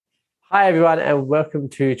Hi, everyone, and welcome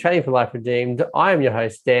to Training for Life Redeemed. I am your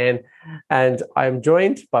host, Dan, and I am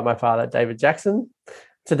joined by my father, David Jackson.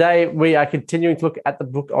 Today, we are continuing to look at the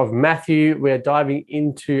book of Matthew. We are diving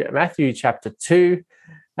into Matthew chapter 2.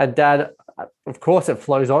 And, Dad, of course, it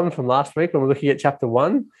flows on from last week when we're looking at chapter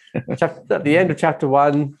 1. At the end of chapter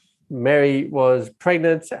 1, Mary was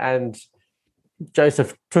pregnant and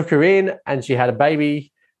Joseph took her in and she had a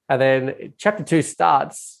baby. And then chapter 2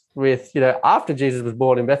 starts with, after Jesus was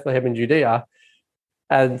born in Bethlehem in Judea.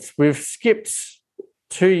 And we've skipped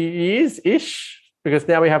 2 years-ish because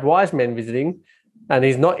now we have wise men visiting and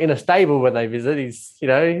he's not in a stable when they visit. He's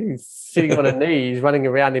sitting on a knee, he's running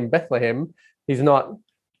around in Bethlehem. He's not,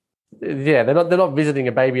 they're not visiting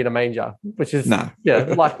a baby in a manger, which is, No.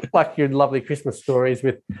 like your lovely Christmas stories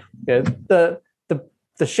with the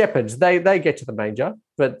shepherds, they get to the manger,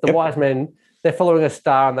 but the wise men, they're following a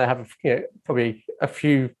star and they have probably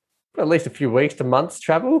at least a few weeks to months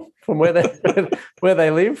travel from where they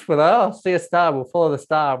live. Well, see a star, we'll follow the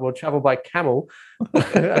star, we'll travel by camel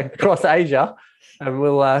across Asia, and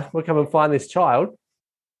we'll come and find this child.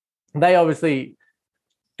 They obviously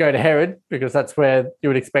go to Herod because that's where you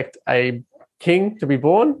would expect a king to be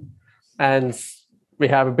born, and we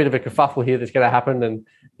have a bit of a kerfuffle here that's going to happen, and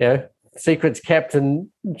secrets kept and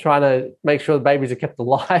trying to make sure the babies are kept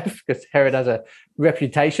alive because Herod has a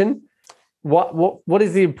reputation. What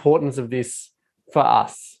is the importance of this for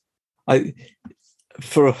us?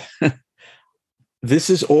 This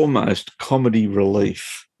is almost comedy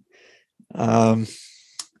relief.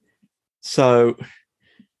 So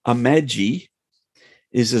a Magi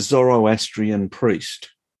is a Zoroastrian priest.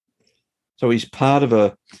 So he's part of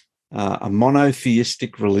a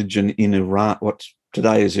monotheistic religion in Iran, what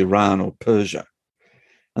today is Iran or Persia.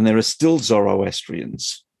 And there are still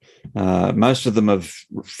Zoroastrians. Most of them have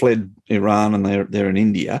fled Iran and they're in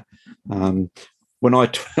India. When I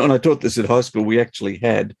taught this at high school, we actually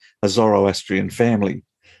had a Zoroastrian family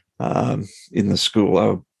in the school. They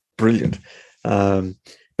were brilliant. But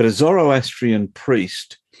a Zoroastrian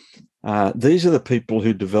priest, these are the people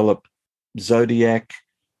who develop zodiac,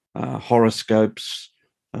 horoscopes,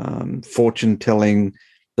 fortune telling.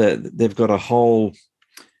 They've got a whole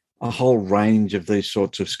range of these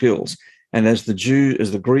sorts of skills. And as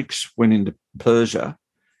the Greeks went into Persia,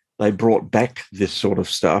 they brought back this sort of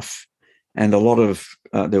stuff. And a lot of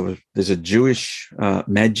there's a Jewish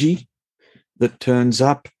Magi that turns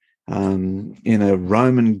up in a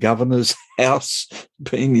Roman governor's house,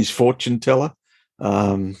 being his fortune teller.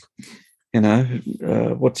 What's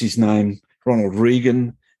his name? Ronald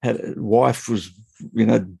Reagan wife was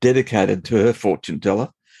dedicated to her fortune teller,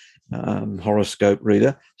 horoscope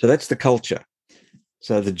reader. So that's the culture.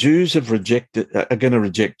 So the Jews are going to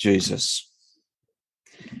reject Jesus.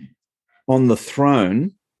 On the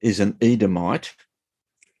throne is an Edomite.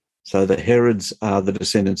 So the Herods are the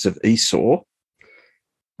descendants of Esau,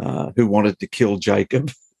 who wanted to kill Jacob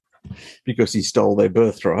because he stole their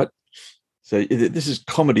birthright. So this is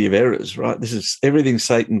comedy of errors, right? This is everything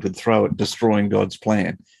Satan could throw at destroying God's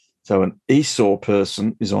plan. So an Esau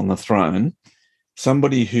person is on the throne.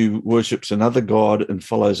 Somebody who worships another god and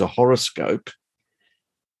follows a horoscope,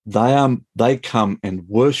 they come and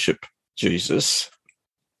worship Jesus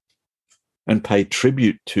and pay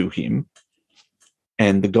tribute to him,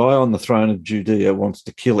 and the guy on the throne of Judea wants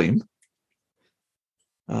to kill him,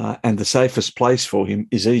 and the safest place for him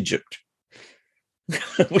is Egypt,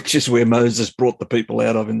 which is where Moses brought the people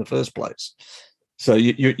out of in the first place. So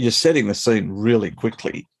you're setting the scene really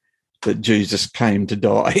quickly that Jesus came to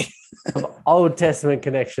die. Old Testament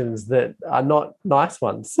connections that are not nice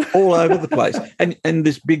ones. All over the place. And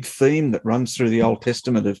this big theme that runs through the Old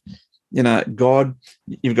Testament of, God,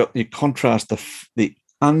 you contrast the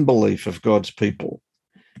unbelief of God's people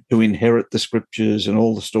who inherit the scriptures and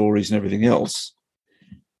all the stories and everything else.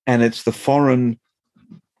 And it's the foreign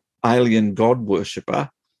alien God worshipper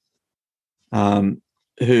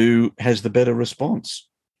who has the better response.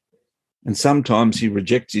 And sometimes he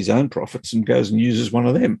rejects his own prophets and goes and uses one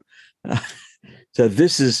of them. So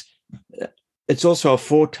it's also a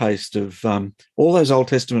foretaste of all those Old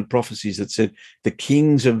Testament prophecies that said the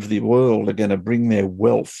kings of the world are going to bring their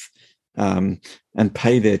wealth and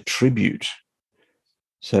pay their tribute.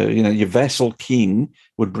 So, your vassal king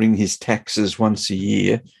would bring his taxes once a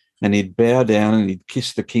year and he'd bow down and he'd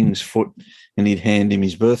kiss the king's foot and he'd hand him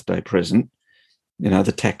his birthday present,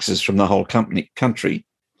 the taxes from the whole country.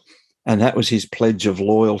 And that was his pledge of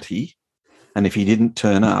loyalty. And if he didn't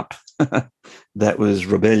turn up, that was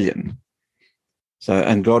rebellion. So,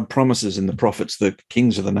 and God promises in the prophets that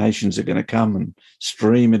kings of the nations are going to come and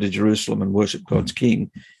stream into Jerusalem and worship God's king.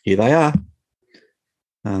 Here they are.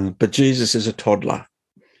 But Jesus is a toddler.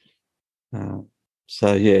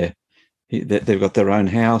 So yeah, they've got their own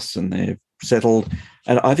house and they're settled.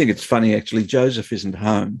 And I think it's funny actually. Joseph isn't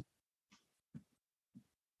home.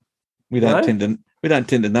 We don't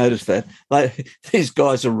tend to notice that. These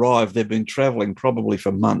guys arrive. They've been travelling probably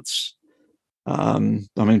for months. I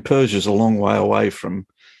mean, Persia's a long way away from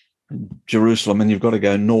Jerusalem, and you've got to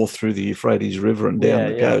go north through the Euphrates River and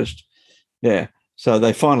down the coast. Yeah. So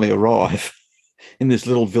they finally arrive in this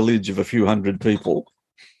little village of a few hundred people.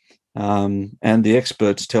 And the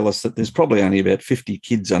experts tell us that there's probably only about 50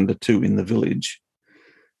 kids under 2 in the village.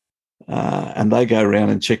 And they go around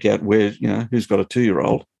and check out who's got a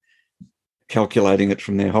 2-year-old, calculating it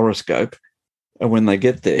from their horoscope. And when they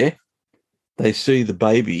get there, they see the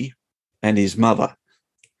baby and his mother.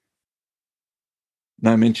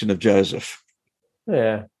 No mention of Joseph.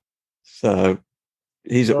 Yeah. So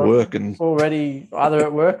he's at work and already either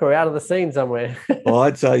at work or out of the scene somewhere. Well,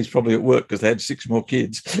 I'd say he's probably at work because they had 6 more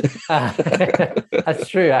kids. That's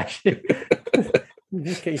true, actually.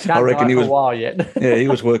 I reckon he was for a while yet. Yeah, he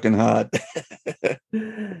was working hard.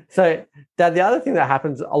 So, Dad, the other thing that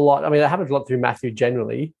happens a lot, I mean, it happens a lot through Matthew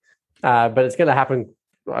generally, but it's going to happen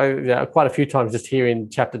quite a few times just here in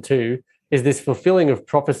chapter 2, is this fulfilling of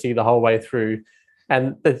prophecy the whole way through.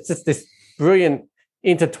 And it's just this brilliant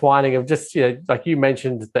intertwining of just, like you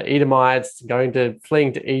mentioned, the Edomites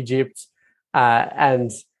fleeing to Egypt, and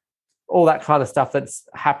all that kind of stuff that's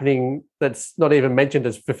happening that's not even mentioned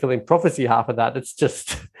as fulfilling prophecy, half of that.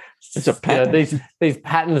 It's a pattern. These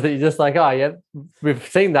patterns that you're just like, oh, yeah, we've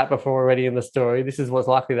seen that before already in the story. This is what's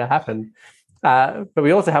likely to happen. But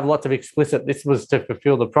we also have lots of explicit, this was to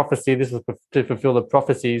fulfill the prophecy, this was to fulfill the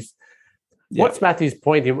prophecies. Yeah. What's Matthew's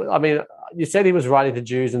point? I mean, you said he was writing to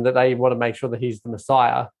Jews and that they want to make sure that he's the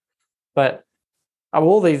Messiah, but are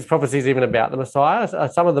all these prophecies even about the Messiah? Are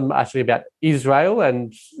some of them actually about Israel?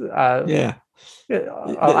 And I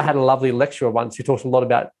had a lovely lecturer once who talked a lot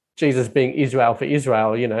about Jesus being Israel for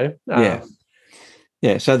Israel,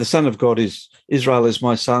 Yeah, so the Son of God is, Israel is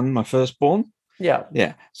my son, my firstborn. Yeah.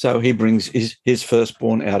 Yeah, so he brings his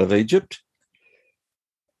firstborn out of Egypt.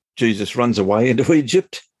 Jesus runs away into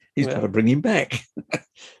Egypt. He's got to bring him back.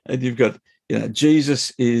 And you've got,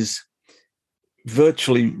 Jesus is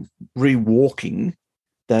virtually rewalking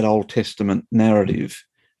that Old Testament narrative.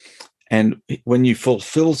 And when you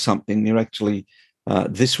fulfill something, you're actually,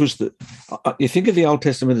 you think of the Old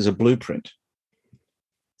Testament as a blueprint.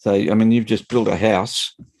 So, I mean, you've just built a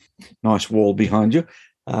house, nice wall behind you.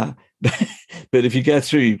 But if you go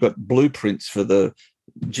through, you've got blueprints for the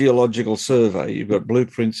geological survey, you've got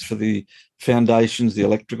blueprints for the foundations, the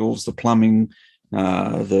electricals, the plumbing,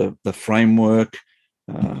 the framework.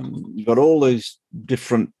 You've got all these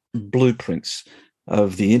different blueprints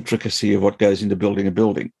of the intricacy of what goes into building a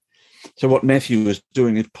building. So what Matthew was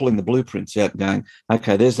doing is pulling the blueprints out and going,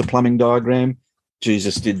 okay, there's the plumbing diagram,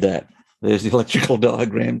 Jesus did that. There's the electrical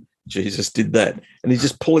diagram, Jesus did that. And he's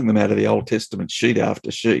just pulling them out of the Old Testament sheet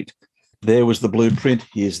after sheet. There was the blueprint,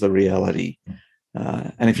 here's the reality.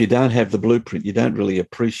 And if you don't have the blueprint, you don't really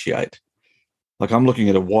appreciate. Like, I'm looking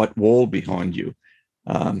at a white wall behind you.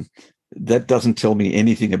 That doesn't tell me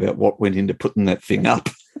anything about what went into putting that thing up.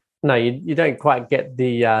 No, you don't quite get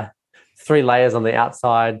the 3 layers on the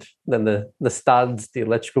outside, then the studs, the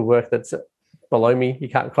electrical work that's below me. You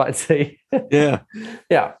can't quite see. Yeah.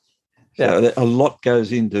 Yeah. So a lot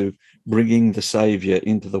goes into bringing the Saviour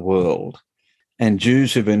into the world. And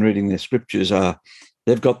Jews who've been reading their scriptures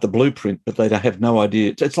they've got the blueprint, but they have no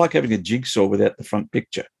idea. It's like having a jigsaw without the front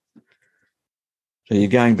picture. So you're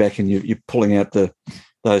going back and you're pulling out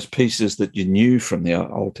those pieces that you knew from the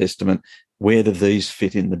Old Testament. Where do these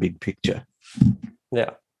fit in the big picture?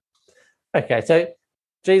 Yeah. Okay, so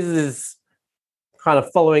Jesus is kind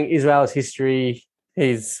of following Israel's history.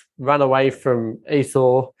 He's run away from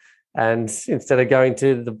Esau, and instead of going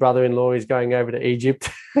to the brother-in-law, he's going over to Egypt.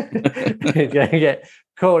 He's going to get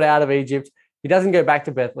called out of Egypt. He doesn't go back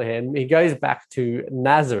to Bethlehem. He goes back to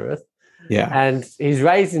Nazareth. Yeah. And he's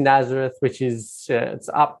raised in Nazareth, which is it's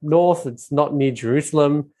up north. It's not near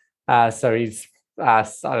Jerusalem. So he's,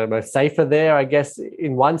 safer there, I guess,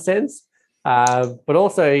 in one sense. But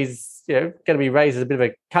also he's going to be raised as a bit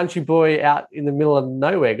of a country boy out in the middle of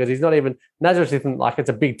nowhere, because he's not even, Nazareth isn't like it's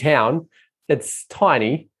a big town. It's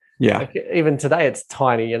tiny. Yeah. Like, even today it's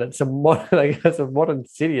tiny, and it's a modern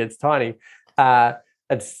city. It's tiny.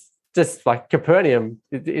 It's just like Capernaum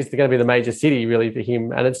is going to be the major city really for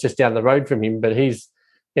him, and it's just down the road from him. But he's,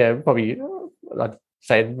 probably, I'd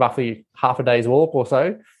say roughly half a day's walk or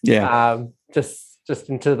so. Yeah. Just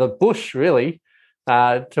into the bush really,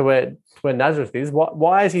 to where Nazareth is.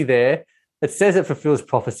 Why is he there? It says it fulfills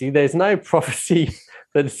prophecy. There's no prophecy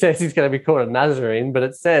that says he's going to be called a Nazarene, but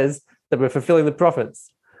it says that we're fulfilling the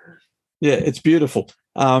prophets. Yeah, it's beautiful.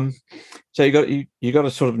 So you got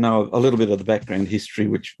to sort of know a little bit of the background history,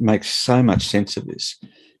 which makes so much sense of this.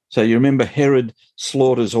 So you remember Herod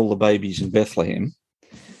slaughters all the babies in Bethlehem.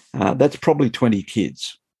 That's probably 20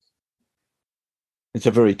 kids. It's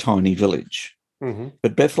a very tiny village. Mm-hmm.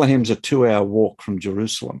 But Bethlehem's a 2-hour walk from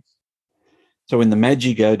Jerusalem. So when the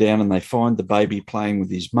Magi go down and they find the baby playing with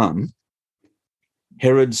his mum,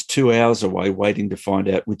 Herod's 2 hours away waiting to find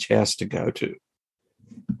out which house to go to.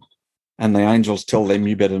 And the angels tell them,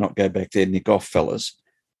 you better not go back there, nick off, fellas.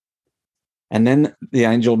 And then the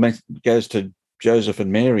angel goes to Joseph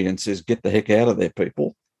and Mary and says, get the heck out of there,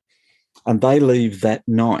 people. And they leave that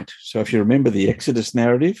night. So if you remember the Exodus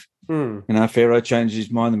narrative, Pharaoh changes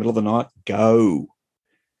his mind in the middle of the night, go.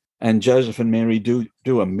 And Joseph and Mary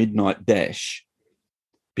do a midnight dash,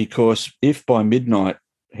 because if by midnight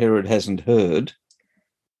Herod hasn't heard,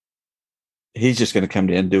 he's just going to come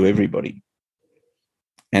down and do everybody.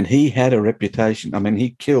 And he had a reputation. I mean,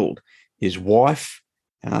 he killed his wife,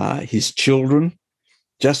 his children.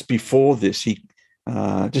 Just before this,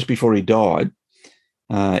 just before he died,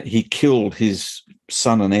 he killed his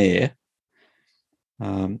son and heir.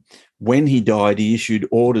 When he died, he issued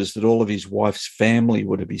orders that all of his wife's family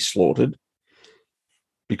were to be slaughtered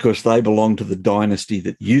because they belonged to the dynasty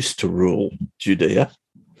that used to rule Judea.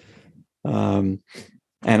 And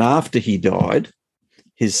after he died,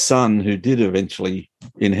 his son, who did eventually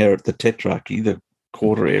inherit the tetrarchy, the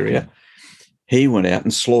quarter area, he went out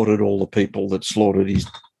and slaughtered all the people that slaughtered his,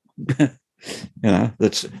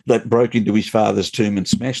 that broke into his father's tomb and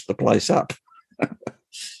smashed the place up.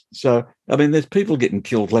 So, I mean, there's people getting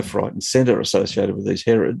killed left, right, and centre associated with these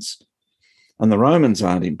Herods, and the Romans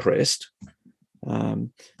aren't impressed.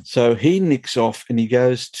 So he nicks off and he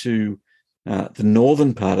goes to the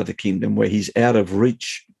northern part of the kingdom, where he's out of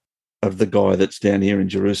reach of the guy that's down here in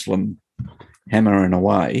Jerusalem hammering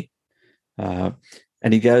away. And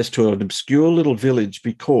he goes to an obscure little village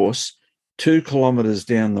because 2 kilometres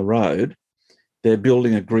down the road, they're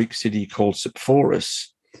building a Greek city called Sepphoris,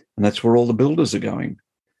 and that's where all the builders are going.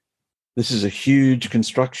 This is a huge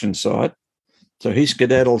construction site. So he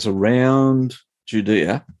skedaddles around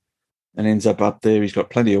Judea and ends up there. He's got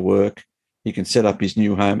plenty of work. He can set up his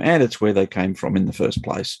new home, and it's where they came from in the first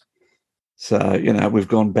place. So, we've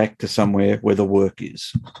gone back to somewhere where the work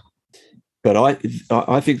is. But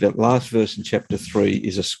I think that last verse in chapter 3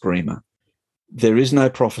 is a screamer. There is no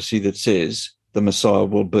prophecy that says the Messiah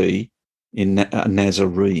will be a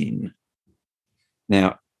Nazarene.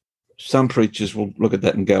 Now, some preachers will look at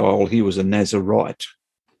that and go, oh, well, he was a Nazarite.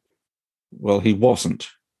 Well, he wasn't.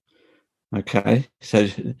 Okay, so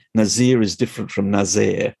Nazir is different from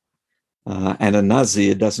Nazir. And a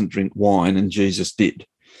Nazir doesn't drink wine, and Jesus did.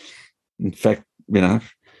 In fact,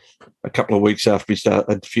 a couple of weeks after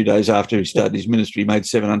a few days after he started his ministry, he made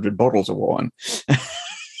 700 bottles of wine.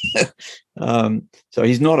 So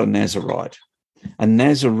he's not a Nazarite. A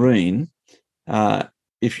Nazarene,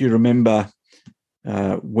 if you remember,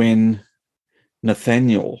 when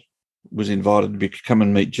Nathaniel was invited to come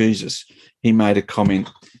and meet Jesus, he made a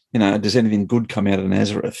comment, does anything good come out of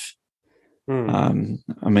Nazareth? I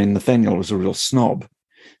mean, Nathaniel was a real snob,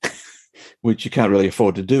 which you can't really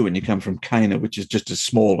afford to do when you come from Cana, which is just as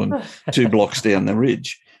small and 2 blocks down the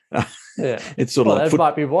ridge. It's sort of like that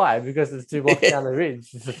might be why, because it's 2 blocks down the ridge.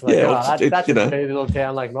 It's just like, that's a very little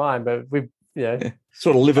town like mine, but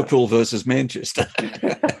sort of Liverpool versus Manchester.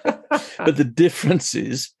 But the difference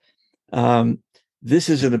is, this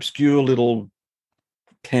is an obscure little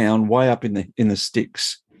town way up in the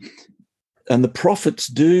sticks, and the prophets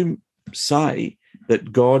do say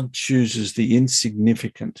that God chooses the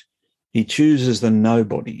insignificant. He chooses the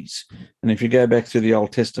nobodies. And if you go back to the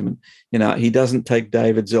Old Testament, he doesn't take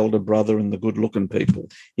David's elder brother and the good-looking people.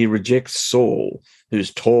 He rejects Saul,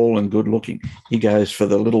 who's tall and good-looking. He goes for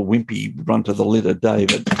the little wimpy runt of the litter,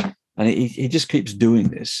 David. And he just keeps doing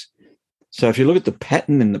this. So if you look at the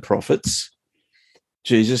pattern in the prophets,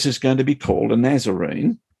 Jesus is going to be called a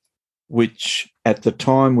Nazarene, which at the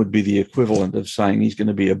time would be the equivalent of saying he's going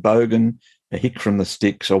to be a Bogan, a Hick from the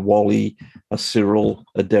Sticks, a Wally, a Cyril,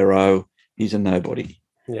 a Darrow. He's a nobody.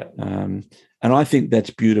 Yeah. And I think that's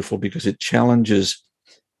beautiful because it challenges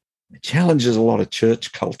a lot of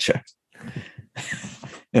church culture,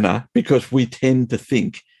 because we tend to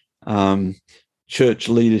think church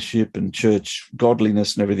leadership and church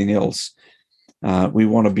godliness and everything else, we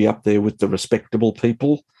want to be up there with the respectable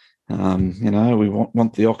people. We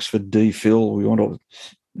want the Oxford D Phil. We want all,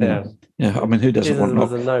 I mean, who doesn't want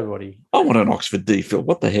a nobody? I want an Oxford D Phil.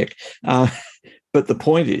 What the heck? But the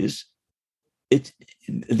point is,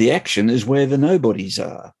 the action is where the nobodies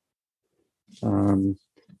are.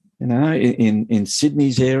 in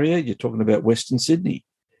Sydney's area, you're talking about Western Sydney.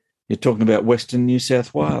 You're talking about Western New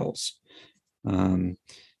South Wales.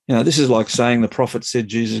 This is like saying the prophet said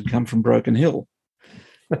Jesus had come from Broken Hill.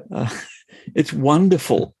 It's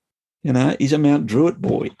wonderful. He's a Mount Druitt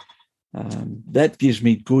boy. That gives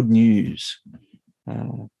me good news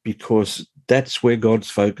because that's where God's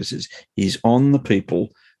focus is. He's on the people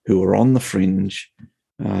who are on the fringe,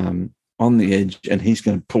 on the edge, and he's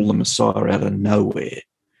going to pull the Messiah out of nowhere,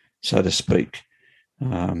 so to speak,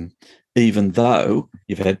 even though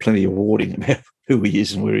you've had plenty of warning about who he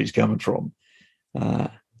is and where he's coming from.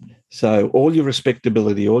 So all your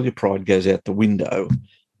respectability, all your pride goes out the window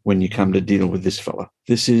when you come to deal with this fella.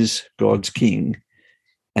 This is God's king,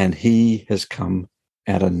 and he has come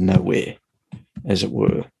out of nowhere, as it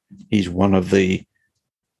were. He's one of the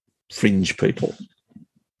fringe people,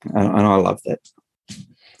 and I love that.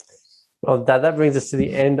 Well, Dad, that brings us to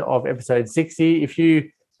the end of episode 60. If you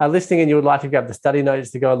are listening and you would like to grab the study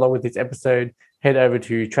notes to go along with this episode, head over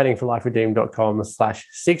to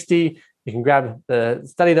trainingforliferedeemed.com/60. You can grab the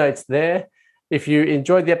study notes there. If you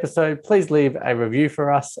enjoyed the episode, please leave a review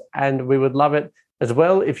for us, and we would love it as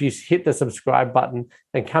well if you hit the subscribe button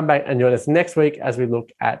and come back and join us next week as we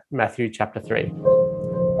look at Matthew chapter 3.